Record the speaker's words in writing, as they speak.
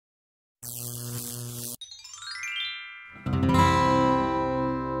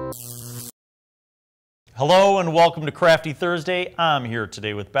Hello and welcome to Crafty Thursday. I'm here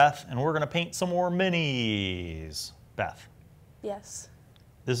today with Beth and we're going to paint some more minis. Beth. Yes.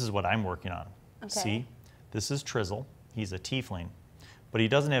 This is what I'm working on. Okay. See, this is Trizzle. He's a tiefling, but he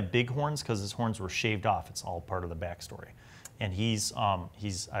doesn't have big horns because his horns were shaved off. It's all part of the backstory. And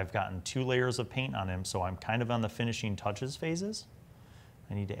I've gotten 2 layers of paint on him, so I'm kind of on the finishing touches phases.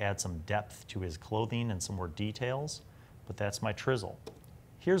 I need to add some depth to his clothing and some more details, but that's my Trizzle.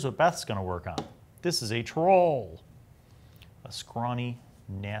 Here's what Beth's going to work on. This is a troll, a scrawny,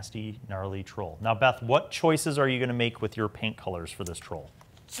 nasty, gnarly troll. Now, Beth, what choices are you going to make with your paint colors for this troll?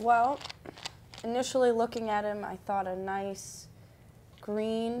 Well, initially looking at him, I thought a nice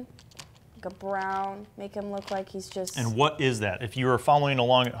green, like a brown, make him look like he's just... And what is that? If you are following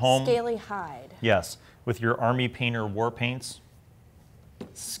along at home... Scaly hide. Yes, with your Army Painter war paints,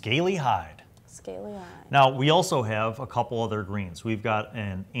 scaly hide. Scaly hide. Now, we also have a couple other greens. We've got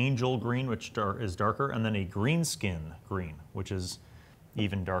an angel green, which is darker, and then a green skin green, which is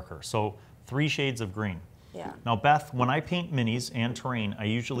even darker. So 3 shades of green. Yeah. Now, Beth, when I paint minis and terrain, I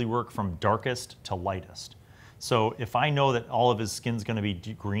usually work from darkest to lightest. So if I know that all of his skin's going to be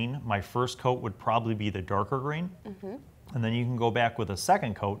green, my first coat would probably be the darker green. Mm-hmm. And then you can go back with a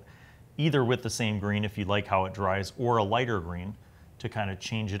second coat, either with the same green if you like how it dries, or a lighter green to kind of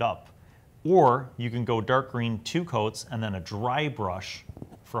change it up. Or you can go dark green 2 coats and then a dry brush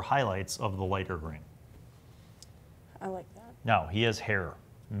for highlights of the lighter green. I like that. Now, he has hair,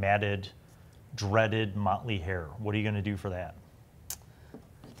 matted, dreaded, motley hair. What are you going to do for that?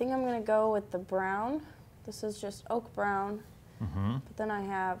 I think I'm going to go with the brown. This is just oak brown. Mm-hmm. But then I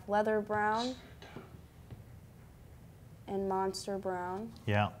have leather brown and monster brown.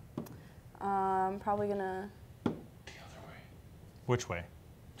 Yeah. Probably going to... The other way. Which way?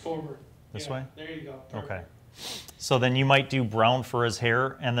 Forward. This Yeah, way? There you go. Perfect. Okay. So then you might do brown for his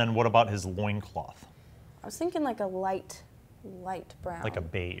hair, and then what about his loincloth? I was thinking like a light brown. Like a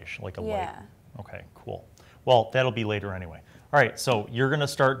beige, like a yeah. light. Okay, cool. Well, that'll be later anyway. All right, so you're going to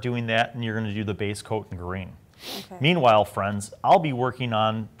start doing that, and you're going to do the base coat in green. Okay. Meanwhile, friends, I'll be working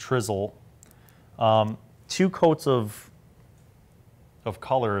on Trizzle. 2 coats of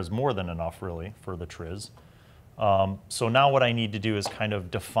color is more than enough, really, for the Triz. So now what I need to do is kind of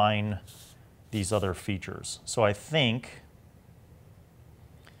define these other features. So I think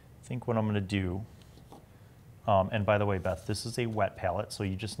what I'm going to do, and by the way, Beth, this is a wet palette, so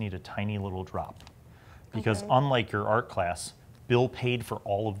you just need a tiny little drop. Because unlike your art class, Bill paid for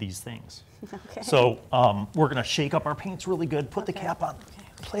all of these things. Okay. So we're going to shake up our paints really good, put the cap on,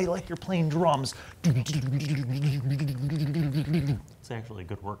 play like you're playing drums. It's actually a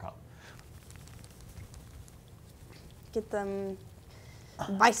good workout. Get them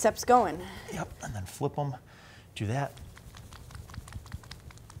biceps going. Yep, and then flip them, do that.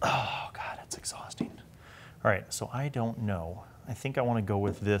 Oh, God, it's exhausting. All right, so I don't know. I think I want to go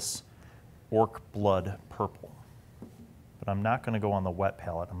with this orc blood purple. But I'm not going to go on the wet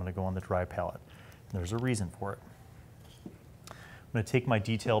palette. I'm going to go on the dry palette. And there's a reason for it. I'm going to take my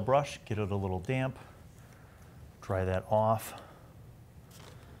detail brush, get it a little damp, dry that off.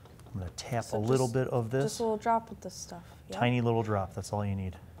 I'm going to tap a little bit of this. Just a little drop with this stuff. Yep. Tiny little drop, that's all you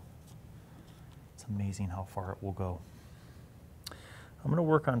need. It's amazing how far it will go. I'm going to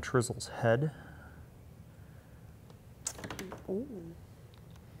work on Trizzle's head. Ooh.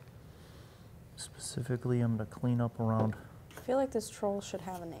 Specifically, I'm going to clean up around. I feel like this troll should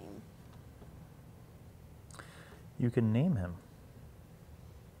have a name. You can name him.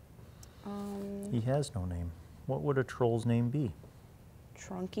 He has no name. What would a troll's name be?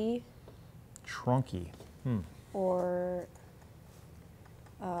 Trunky. Trunky. Or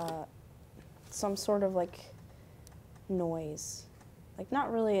some sort of like noise. Like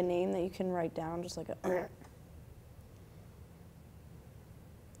not really a name that you can write down, just like a...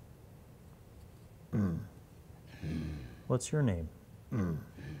 What's your name?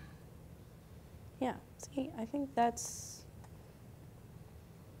 Yeah, see, I think that's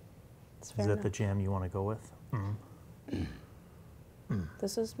fair Is that enough. the jam you want to go with?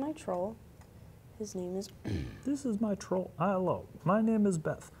 This is my troll. His name is... This is my troll. Hello, my name is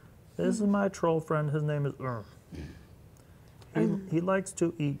Beth. This is my troll friend. His name is... He likes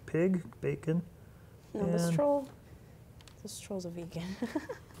to eat pig, bacon. No, this troll's a vegan.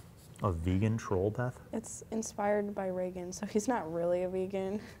 A vegan troll, Beth? It's inspired by Reagan, so he's not really a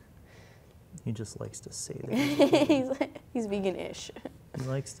vegan. He just likes to say that. he's vegan-ish. He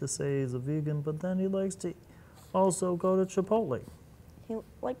likes to say he's a vegan, but then he likes to also go to Chipotle. He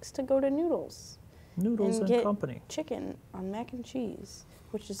likes to go to Noodles. Noodles and get Company. Chicken on mac and cheese,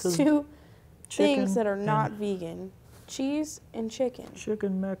 which is 'Cause two chicken things that are not vegan. cheese and chicken.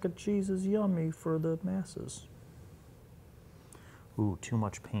 Chicken mac and cheese is yummy for the masses. Ooh, too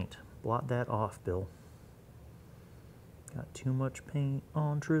much paint. Blot that off, Bill. Got too much paint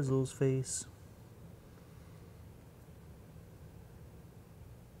on Trizzle's face.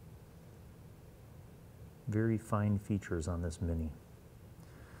 Very fine features on this mini.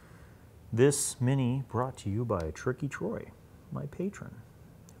 This mini brought to you by Tricky Troy, my patron,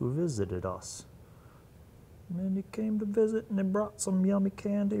 who visited us. And he came to visit and he brought some yummy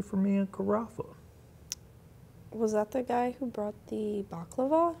candy for me and Carafa. Was that the guy who brought the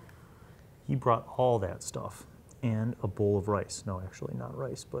baklava? He brought all that stuff and a bowl of rice. No, actually not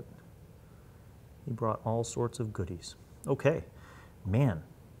rice, but he brought all sorts of goodies. Okay, man,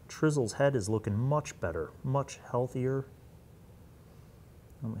 Trizzle's head is looking much better, much healthier.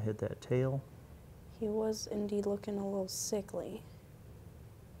 I'm gonna hit that tail. He was indeed looking a little sickly.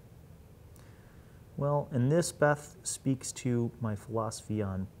 Well, and this, Beth, speaks to my philosophy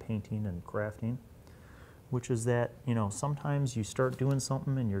on painting and crafting, which is that, you know, sometimes you start doing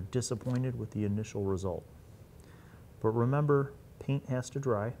something and you're disappointed with the initial result. But remember, paint has to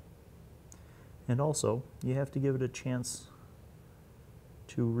dry, and also you have to give it a chance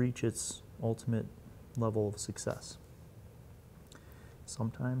to reach its ultimate level of success.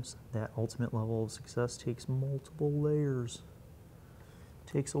 Sometimes that ultimate level of success takes multiple layers.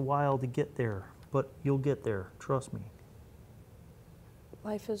 Takes a while to get there, but you'll get there, trust me.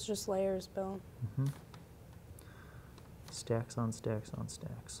 Life is just layers, Bill. Mm-hmm. Stacks on stacks on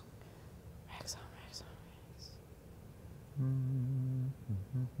stacks. Racks on racks on racks.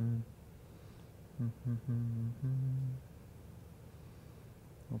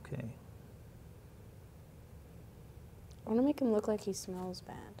 Okay. I want to make him look like he smells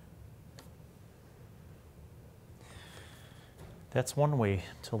bad. That's one way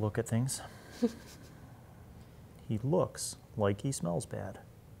to look at things. He looks like he smells bad.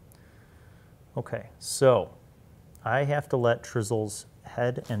 Okay, so I have to let Trizzle's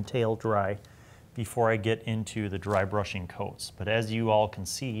head and tail dry before I get into the dry brushing coats. But as you all can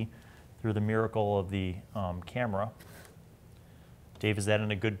see through the miracle of the camera, Dave, is that in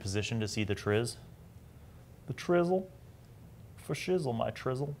a good position to see the Triz? The Trizzle? For shizzle, my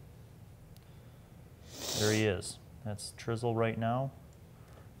Trizzle. There he is. That's Trizzle right now.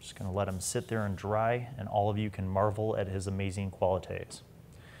 Just gonna let him sit there and dry, and all of you can marvel at his amazing qualities.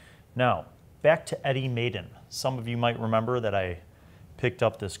 Now, back to Eddie Maiden. Some of you might remember that I picked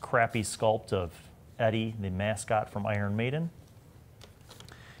up this crappy sculpt of Eddie, the mascot from Iron Maiden,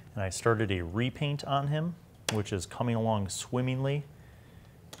 and I started a repaint on him, which is coming along swimmingly.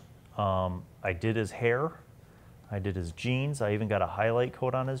 I did his hair, I did his jeans, I even got a highlight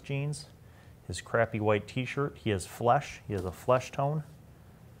coat on his jeans. His crappy white t-shirt, he has flesh, he has a flesh tone,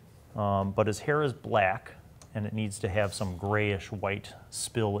 but his hair is black and it needs to have some grayish white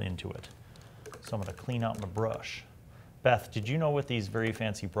spill into it. So I'm gonna clean out my brush. Beth, did you know with these very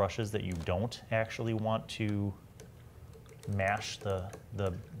fancy brushes that you don't actually want to mash the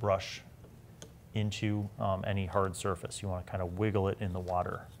brush into any hard surface? You wanna kind of wiggle it in the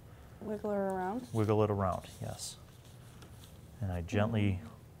water. Wiggle her around? Wiggle it around, yes. And I gently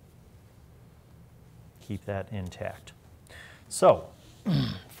keep that intact. So,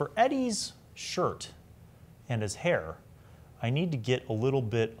 for Eddie's shirt and his hair, I need to get a little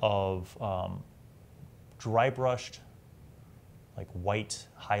bit of dry brushed, like white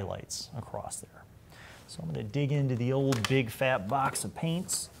highlights across there. So I'm gonna dig into the old big fat box of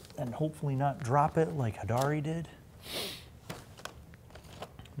paints and hopefully not drop it like Hadari did.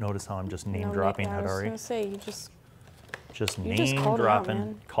 Notice how I'm just name dropping I was Hadari. gonna say, you just name called him out, dropping,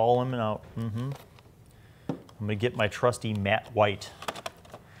 man. call him out. I'm gonna get my trusty matte white.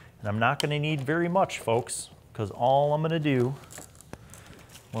 And I'm not gonna need very much, folks, because all I'm gonna do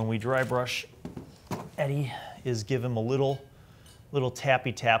when we dry brush Eddie is give him a little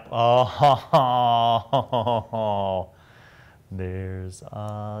tappy tap. Oh, there's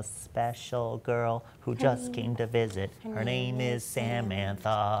a special girl who just came to visit. Her name is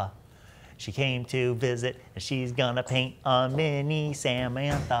Samantha. She came to visit and she's gonna paint a mini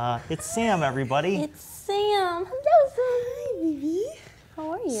Samantha. It's Sam, everybody. It's Sam. Hello, Sam. Hi, baby. How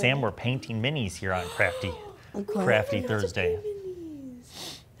are you? Sam, we're painting minis here on Crafty Thursday.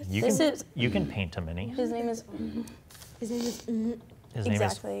 You can paint a mini. His name is. His name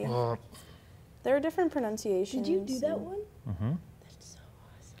Exactly. is. There are different pronunciations. Did you do that one? Mm-hmm. That's so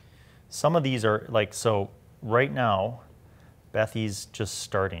awesome. Some of these are like, so right now, Bethy's just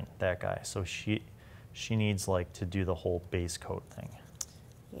starting that guy. So she needs like to do the whole base coat thing.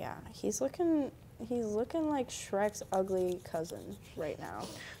 Yeah, he's looking He's looking like Shrek's ugly cousin right now.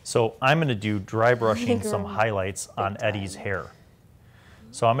 So I'm going to do dry brushing Big some room. highlights on Big Eddie's time. hair.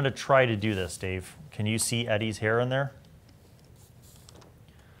 So I'm going to try to do this, Dave. Can you see Eddie's hair in there?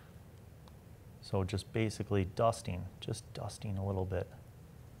 So just basically dusting a little bit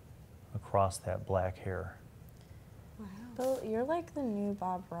across that black hair. Wow. Bill, you're like the new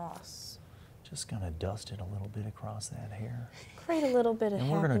Bob Ross. Just going to dust it a little bit across that hair. Create a little bit of And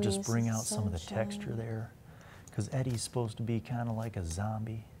we're going to happiness just bring and out some of the sunshine. texture there. Because Eddie's supposed to be kind of like a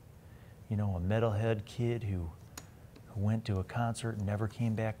zombie. You know, a metalhead kid who went to a concert and never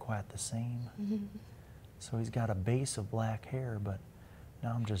came back quite the same. So he's got a base of black hair, but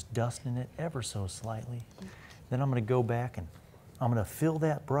now I'm just dusting it ever so slightly. Then I'm going to go back and I'm going to fill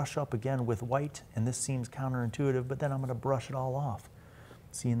that brush up again with white. And this seems counterintuitive, but then I'm going to brush it all off.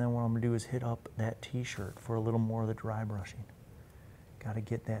 See, and then what I'm going to do is hit up that t-shirt for a little more of the dry brushing. Got to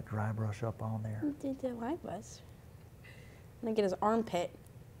get that dry brush up on there. Did the white bus? I'm gonna get his armpit.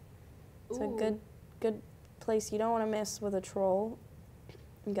 It's a Ooh. good place you don't want to miss with a troll.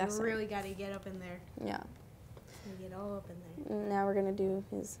 I'm You guessing. really got to get up in there. Yeah. You get all up in there. Now we're gonna do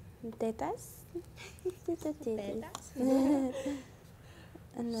his tetas.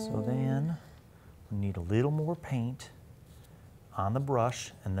 And So then we need a little more paint on the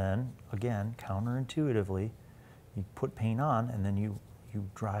brush, and then again, counterintuitively, you put paint on and then you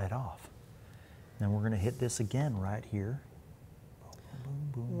dry it off. Then we're going to hit this again right here.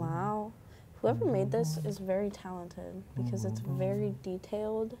 Boom, boom, boom. wow, whoever made this is very talented because it's very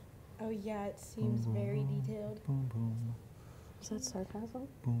detailed. Oh yeah, it seems very detailed. Boom, boom, Is that sarcasm?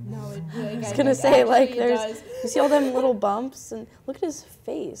 boom. No, it, I was like, gonna it say like actually there's does. you see all them little bumps and look at his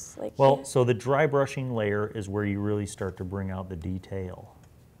face like. Well, so the dry brushing layer is where you really start to bring out the detail.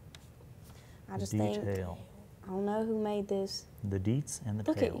 I just the think detail. I don't know who made this. The deets and the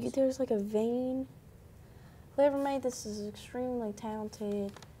Look tails. at you, there's like a vein. Whoever made this is extremely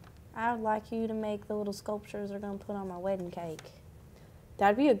talented. I would like you to make the little sculptures they're gonna put on my wedding cake.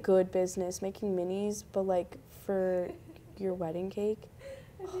 That'd be a good business, making minis, but like for your wedding cake.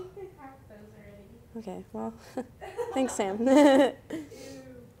 I think they have those already. Okay, well, thanks, Sam. Ew,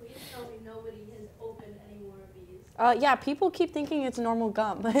 please tell me nobody has opened any more of these. Yeah, people keep thinking it's normal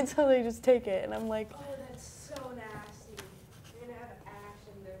gum until they just take it, and I'm like, Oh, that's so nasty. You're gonna have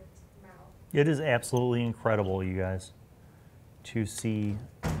ash in their mouth. It is absolutely incredible, you guys, to see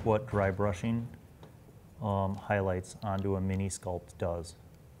what dry brushing highlights onto a mini sculpt does.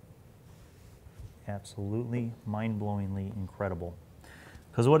 Absolutely mind-blowingly incredible.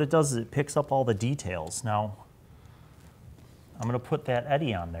 Because what it does is it picks up all the details. Now, I'm going to put that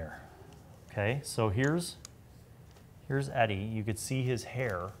Eddie on there. Okay, so here's Eddie. You could see his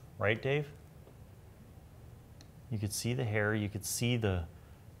hair, right, Dave? You could see the hair. You could see the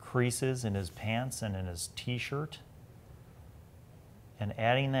creases in his pants and in his t-shirt. And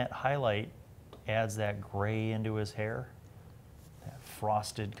adding that highlight adds that gray into his hair, that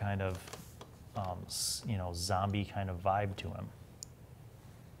frosted kind of, zombie kind of vibe to him.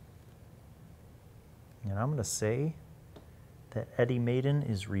 And I'm going to say that Eddie Maiden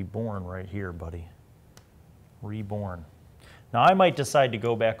is reborn right here, buddy. Reborn. Now I might decide to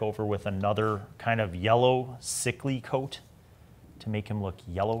go back over with another kind of yellow, sickly coat to make him look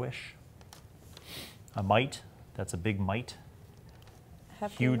yellowish. I might. That's a big might.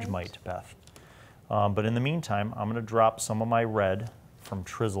 Huge might, Beth. But in the meantime, I'm going to drop some of my red from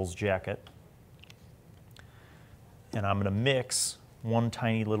Trizzle's jacket. And I'm going to mix one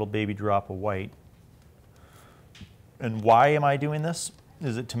tiny little baby drop of white. And why am I doing this?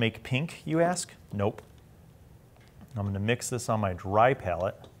 Is it to make pink, you ask? Nope. I'm going to mix this on my dry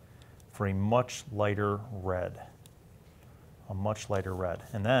palette for a much lighter red. A much lighter red.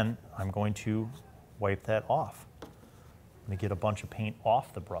 And then I'm going to wipe that off. I'm going to get a bunch of paint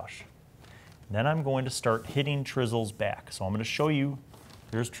off the brush. Then I'm going to start hitting Trizzle's back. So I'm going to show you,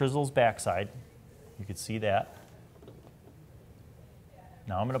 here's Trizzle's backside. You can see that.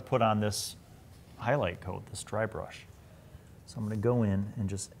 Now I'm going to put on this highlight coat, this dry brush. So I'm going to go in and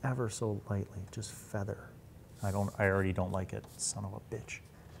just ever so lightly, just feather. I already don't like it, son of a bitch.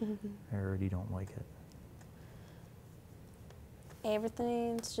 I already don't like it.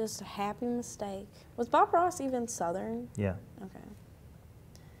 Everything's just a happy mistake. Was Bob Ross even Southern? Yeah. Okay.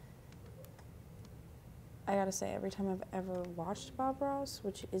 I gotta say, every time I've ever watched Bob Ross,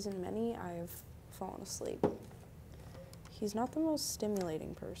 which isn't many, I've fallen asleep. He's not the most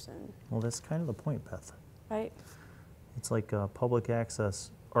stimulating person. Well, that's kind of the point, Beth. Right? It's like a public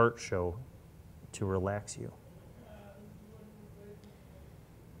access art show to relax you.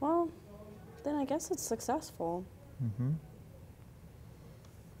 Well, then I guess it's successful. Mm-hmm.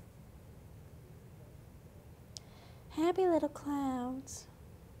 Happy little clouds.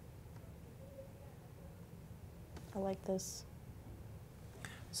 I like this.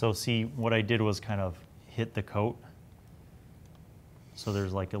 So see, what I did was kind of hit the coat. So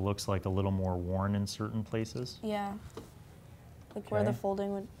there's like, it looks like a little more worn in certain places. Yeah. Like where the Okay.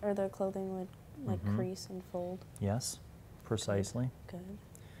 folding would, or the clothing would like crease and fold. Yes, precisely. Good.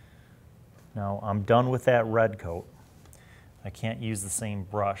 Now I'm done with that red coat. I can't use the same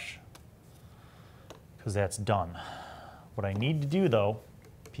brush because that's done. What I need to do though,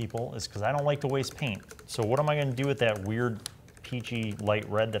 people, is because I don't like to waste paint. So what am I going to do with that weird peachy light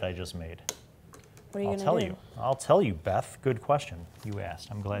red that I just made? What are you I'll gonna tell do? you. I'll tell you, Beth. Good question. You asked.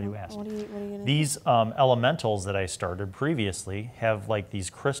 I'm glad you asked. What are you gonna These elementals that I started previously have like these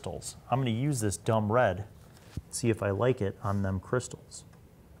crystals. I'm going to use this dumb red, see if I like it on them crystals.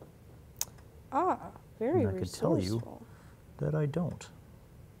 do? Ah, very And I could tell you resourceful. that I don't.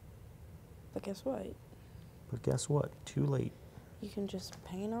 But guess what? But guess what? Too late. You can just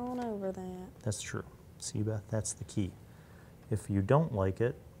paint on over that. That's true. See, Beth, that's the key. If you don't like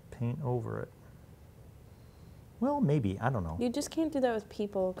it, paint over it. Well, maybe. I don't know. You just can't do that with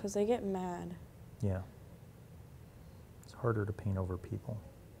people because they get mad. Yeah. It's harder to paint over people.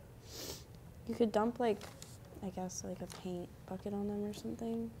 You could dump like, I guess like a paint bucket on them or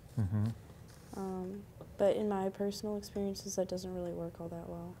something. Mm-hmm. But in my personal experiences, that doesn't really work all that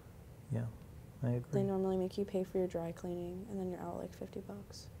well. Yeah, I agree. They normally make you pay for your dry cleaning, and then you're out like $50.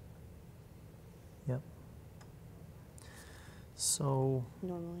 Yep. So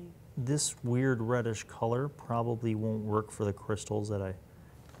Normally. this weird reddish color probably won't work for the crystals that in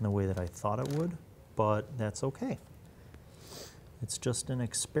the way that I thought it would, but that's okay. It's just an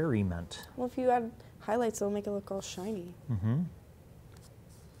experiment. Well, if you add highlights, it'll make it look all shiny. Mm-hmm.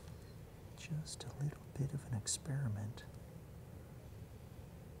 Just a little bit of an experiment.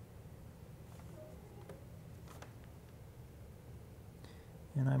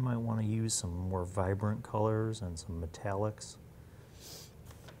 And I might want to use some more vibrant colors and some metallics.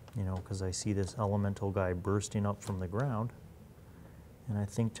 You know, because I see this elemental guy bursting up from the ground. And I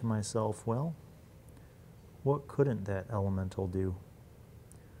think to myself, well, what couldn't that elemental do?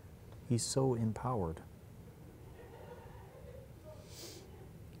 He's so empowered.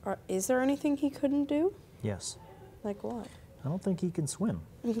 Is there anything he couldn't do? Yes. Like what? I don't think he can swim.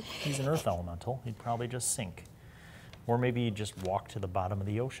 He's an earth elemental. He'd probably just sink. Or maybe he'd just walk to the bottom of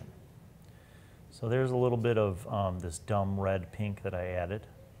the ocean. So there's a little bit of this dumb red pink that I added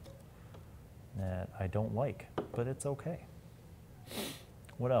that I don't like, but it's okay.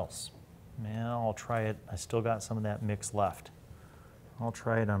 What else? Man, I'll try it. I still got some of that mix left. I'll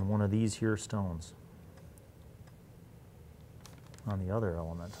try it on one of these here stones. On the other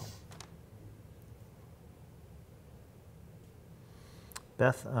elemental.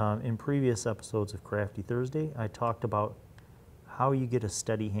 Beth, in previous episodes of Crafty Thursday, I talked about how you get a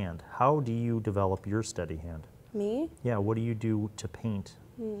steady hand. How do you develop your steady hand? Me? Yeah, what do you do to paint?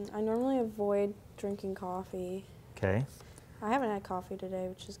 I normally avoid drinking coffee. Okay, I haven't had coffee today,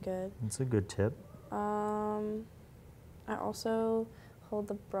 which is good. that's a good tip. I also hold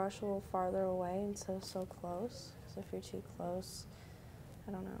the brush a little farther away instead of so close. Because if you're too close,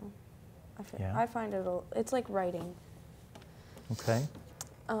 I don't know. Yeah. I find it's like writing. Okay.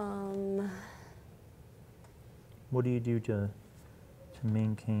 What do you do to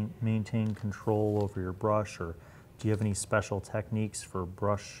maintain control over your brush, or do you have any special techniques for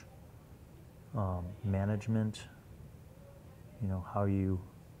brush management? You know, how your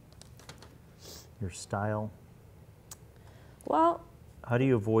style? Well, How do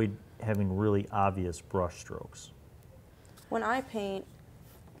you avoid having really obvious brush strokes? when I paint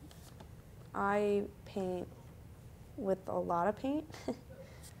with a lot of paint.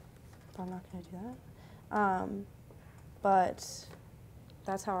 I'm not going to do that. But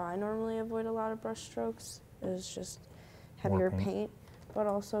that's how I normally avoid a lot of brush strokes, is just heavier More paint. paint, but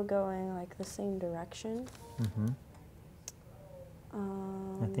also going like the same direction. Mm-hmm.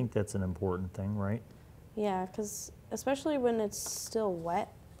 I think that's an important thing, right? Yeah, because especially when it's still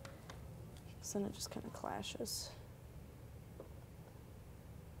wet, 'cause then it just kind of clashes.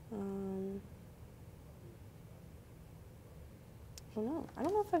 I don't know. I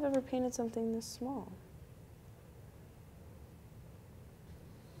don't know if I've ever painted something this small.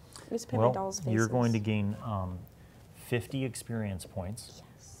 I used to paint my doll's faces. You're going to gain 50 experience points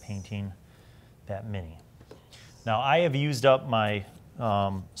painting that mini. Now, I have used up my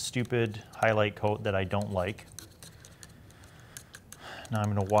stupid highlight coat that I don't like. Now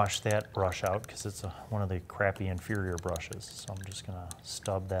I'm going to wash that brush out because it's one of the crappy inferior brushes. So I'm just going to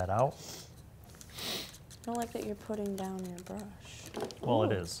stub that out. I don't like that you're putting down your brush. Well,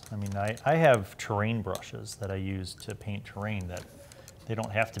 it is. I mean, I have terrain brushes that I use to paint terrain that they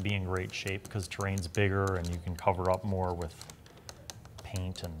don't have to be in great shape because terrain's bigger and you can cover up more with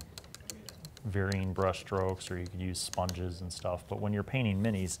paint and varying brush strokes, or you could use sponges and stuff. But when you're painting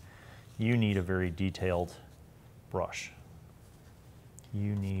minis, you need a very detailed brush.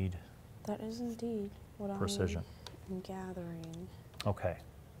 You need That is indeed what precision. I'm gathering. Okay.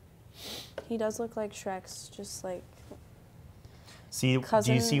 He does look like Shrek's, just like, See, do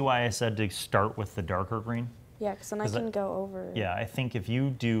Cousin- you see why I said to start with the darker green? yeah, because then I 'Cause can go over. Yeah, I think if you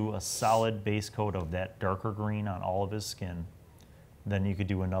do a solid base coat of that darker green on all of his skin, then you could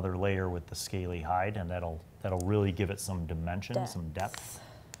do another layer with the scaly hide, and that'll really give it some dimension, some depth.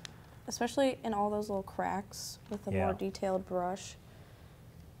 Especially in all those little cracks with a Yeah. more detailed brush.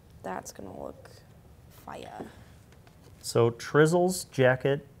 That's gonna look fire. So Trizzle's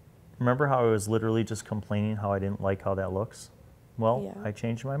jacket, remember how I was literally just complaining how I didn't like how that looks? Well, Yeah. I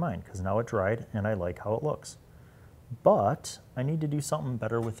changed my mind because now it dried and I like how it looks. But I need to do something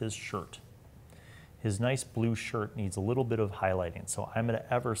better with his shirt. His nice blue shirt needs a little bit of highlighting, so I'm going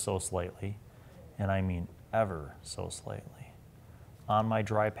to ever so slightly, and I mean ever so slightly, on my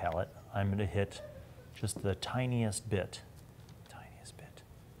dry palette, I'm going to hit just the tiniest bit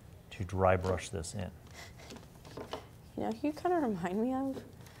to dry brush this in. You know, you kind of remind me of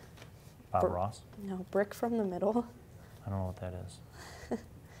Bob Br- Ross? Brick from the Middle. I don't know what that is.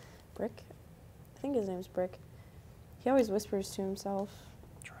 Brick? I think his name's Brick. He always whispers to himself.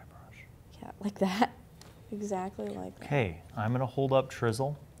 Dry brush. Yeah, like that. Exactly like that. Okay, I'm going to hold up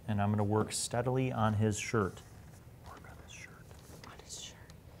Trizzle, and I'm going to work steadily on his shirt. Work on his shirt. On his shirt.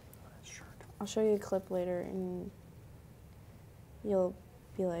 On his shirt. I'll show you a clip later, and you'll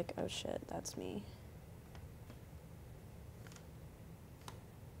be like, oh shit, that's me.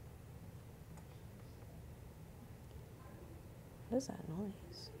 What is that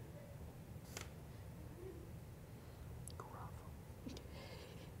noise?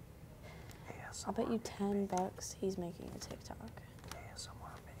 I'll bet you $10 he's making a TikTok.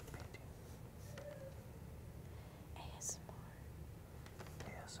 ASMR mini painting. ASMR.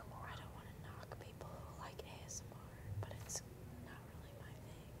 ASMR. I don't want to knock people who like ASMR, but it's not really my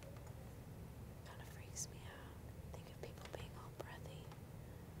thing. Kind of freaks me out. Think of people being all breathy.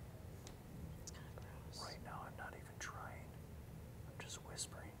 It's kind of gross. Right now I'm not even trying. I'm just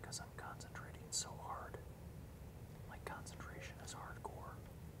whispering because I'm concentrating so hard. My concentration is hardcore.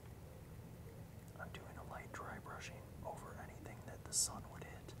 I'm doing a light dry brushing over anything that the sun would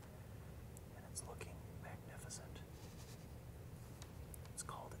hit, and it's looking magnificent. It's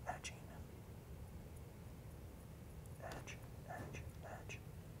called edging. Edge, edge, edge.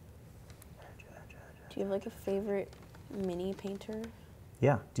 Edge, edge, edge, Do you have like a favorite mini painter?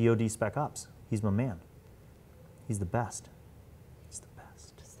 Yeah, DoD Spec Ops. He's my man. He's the best. He's the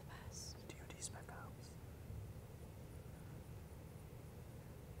best. What's the best? DoD Spec Ops.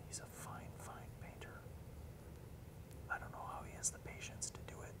 He's a fine, fine painter. I don't know how he has the patience to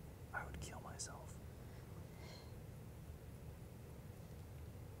do it. I would kill myself.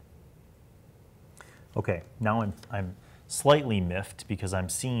 Okay, now I'm slightly miffed because I'm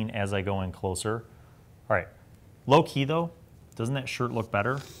seeing as I go in closer. All right, low key though, doesn't that shirt look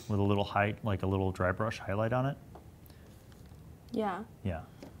better with a little like a little dry brush highlight on it? Yeah. Yeah.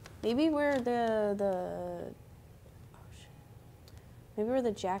 Maybe where the maybe where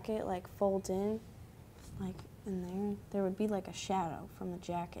the jacket like folds in, like in there would be like a shadow from the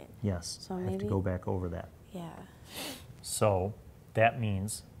jacket. Yes, So I have to maybe- go back over that. Yeah. So that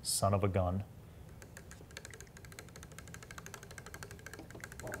means, son of a gun,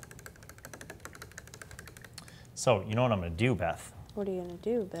 so you know what I'm going to do, Beth? What are you gonna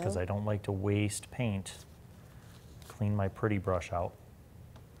do, Bill? Because I don't like to waste paint. Clean my pretty brush out.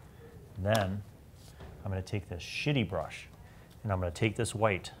 Then I'm going to take this shitty brush, and I'm going to take this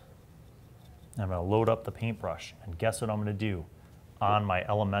white, and I'm going to load up the paintbrush, and guess what I'm going to do on my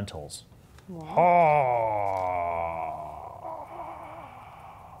elementals? Wow.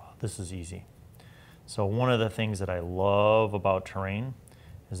 Oh, this is easy. So one of the things that I love about terrain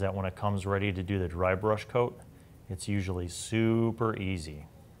is that when it comes ready to do the dry brush coat, it's usually super easy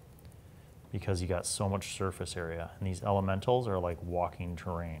because you got so much surface area. And these elementals are like walking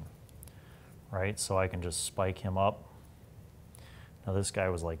terrain, right? So I can just spike him up. Now this guy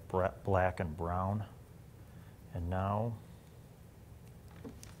was like black and brown, and now,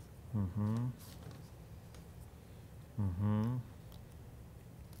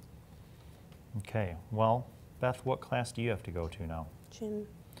 Okay, well, Beth, what class do you have to go to now? Gym.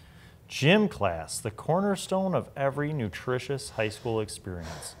 Gym class, the cornerstone of every nutritious high school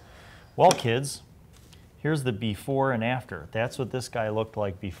experience. Well, kids, Here's the before and after. That's what this guy looked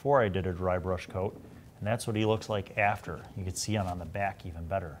like before I did a dry brush coat, and that's what he looks like after. You can see it on the back even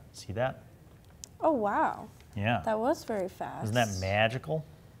better. See that? Oh, wow. Yeah. That was very fast. Isn't that magical?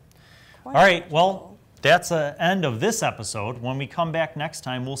 Quite All right, well, magical. that's the end of this episode. When we come back next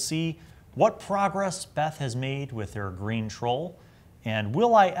time, we'll see what progress Beth has made with her green troll, and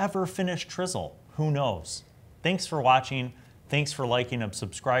will I ever finish Trizzle? Who knows? Thanks for watching. Thanks for liking and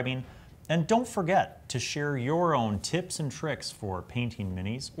subscribing. And don't forget to share your own tips and tricks for painting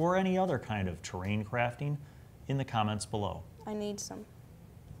minis or any other kind of terrain crafting in the comments below. I need some.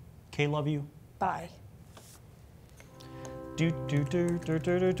 Kay, love you. Bye.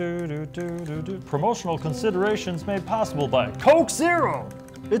 Promotional considerations made possible by Coke Zero.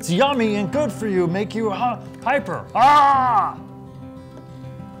 It's yummy and good for you. Make you hyper. Ah!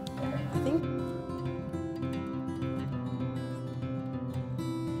 I think.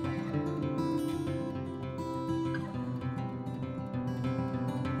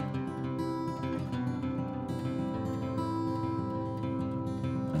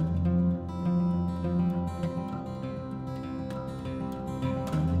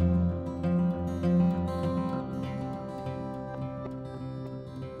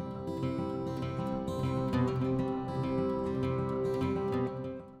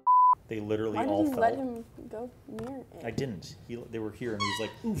 They literally Why all did you fell. let him go near it? I didn't. They were here, and he was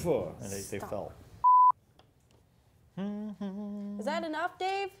like, "Oofa," and they Stop. fell. Is that enough,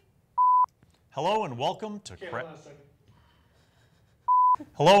 Dave? Hello and welcome to. Okay, hold on a second.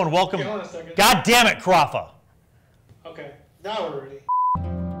 Hello and welcome. Okay, hold on a second. God damn it, Crawfa! Okay, now we're ready.